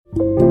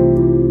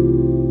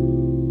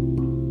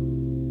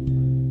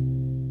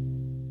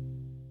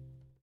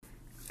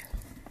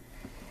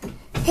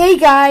Hey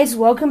guys,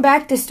 welcome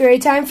back to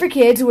Storytime for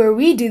Kids, where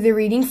we do the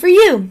reading for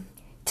you.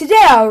 Today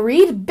I'll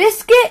read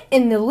Biscuit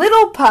and the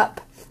Little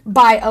Pup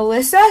by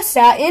Alyssa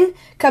Satin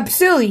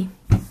Capsuli.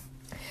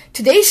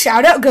 Today's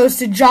shout out goes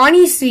to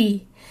Johnny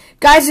C.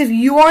 Guys, if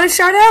you want a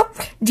shout out,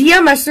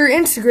 DM us through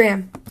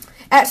Instagram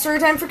at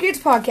Storytime for Kids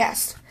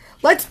Podcast.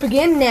 Let's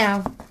begin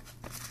now.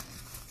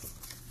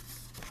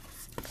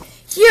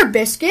 Here,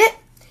 Biscuit,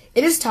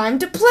 it is time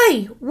to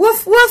play.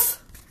 Woof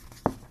woof.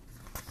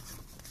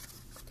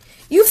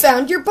 You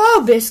found your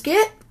ball,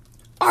 Biscuit.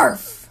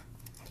 Arf.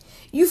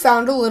 You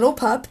found a little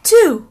pup,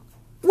 too.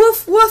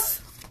 Woof,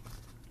 woof.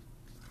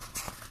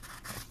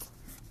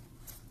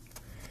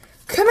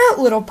 Come out,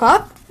 little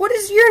pup. What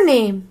is your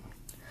name?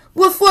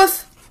 Woof,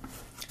 woof.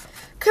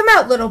 Come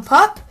out, little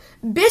pup.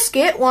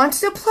 Biscuit wants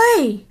to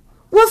play.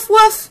 Woof,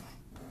 woof.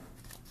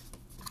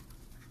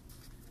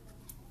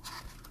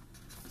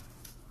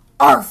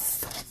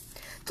 Arf.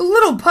 The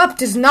little pup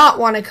does not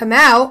want to come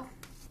out.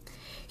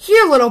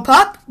 Here, little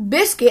pup,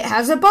 Biscuit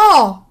has a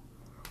ball.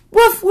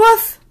 Woof,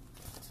 woof.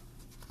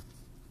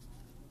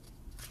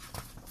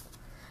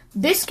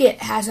 Biscuit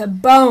has a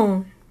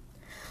bone.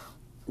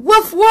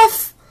 Woof,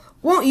 woof.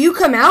 Won't you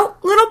come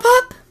out, little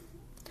pup?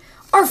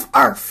 Arf,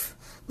 arf.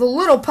 The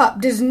little pup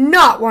does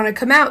not want to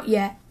come out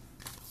yet.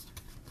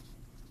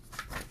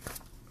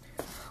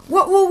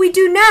 What will we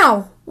do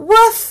now?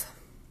 Woof.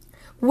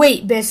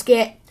 Wait,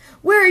 Biscuit.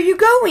 Where are you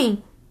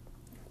going?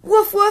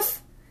 Woof,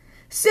 woof.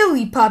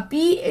 Silly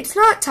puppy, it's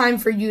not time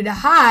for you to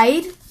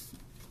hide.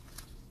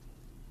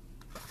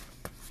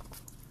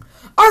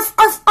 Arf,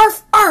 arf,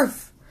 arf,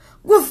 arf.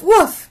 Woof,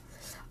 woof.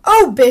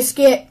 Oh,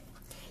 Biscuit,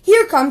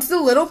 here comes the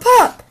little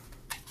pup.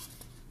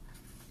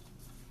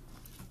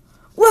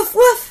 Woof,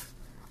 woof.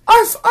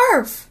 Arf,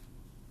 arf.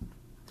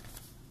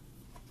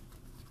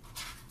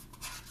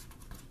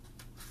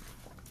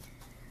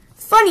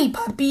 Funny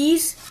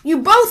puppies, you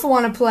both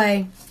want to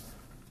play.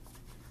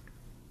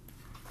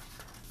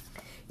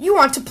 You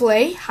want to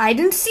play hide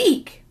and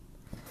seek.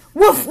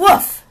 Woof,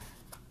 woof.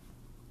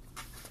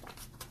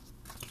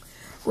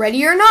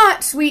 Ready or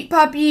not, sweet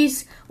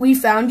puppies, we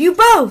found you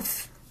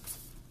both.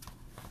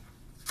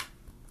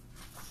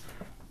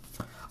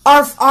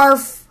 Arf,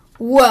 arf,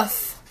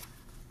 woof.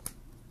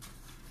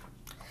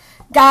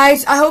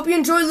 Guys, I hope you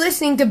enjoyed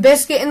listening to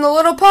Biscuit and the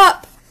Little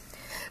Pup.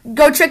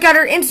 Go check out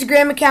our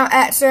Instagram account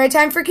at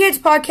Storytime for Kids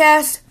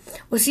Podcast.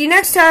 We'll see you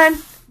next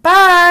time.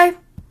 Bye.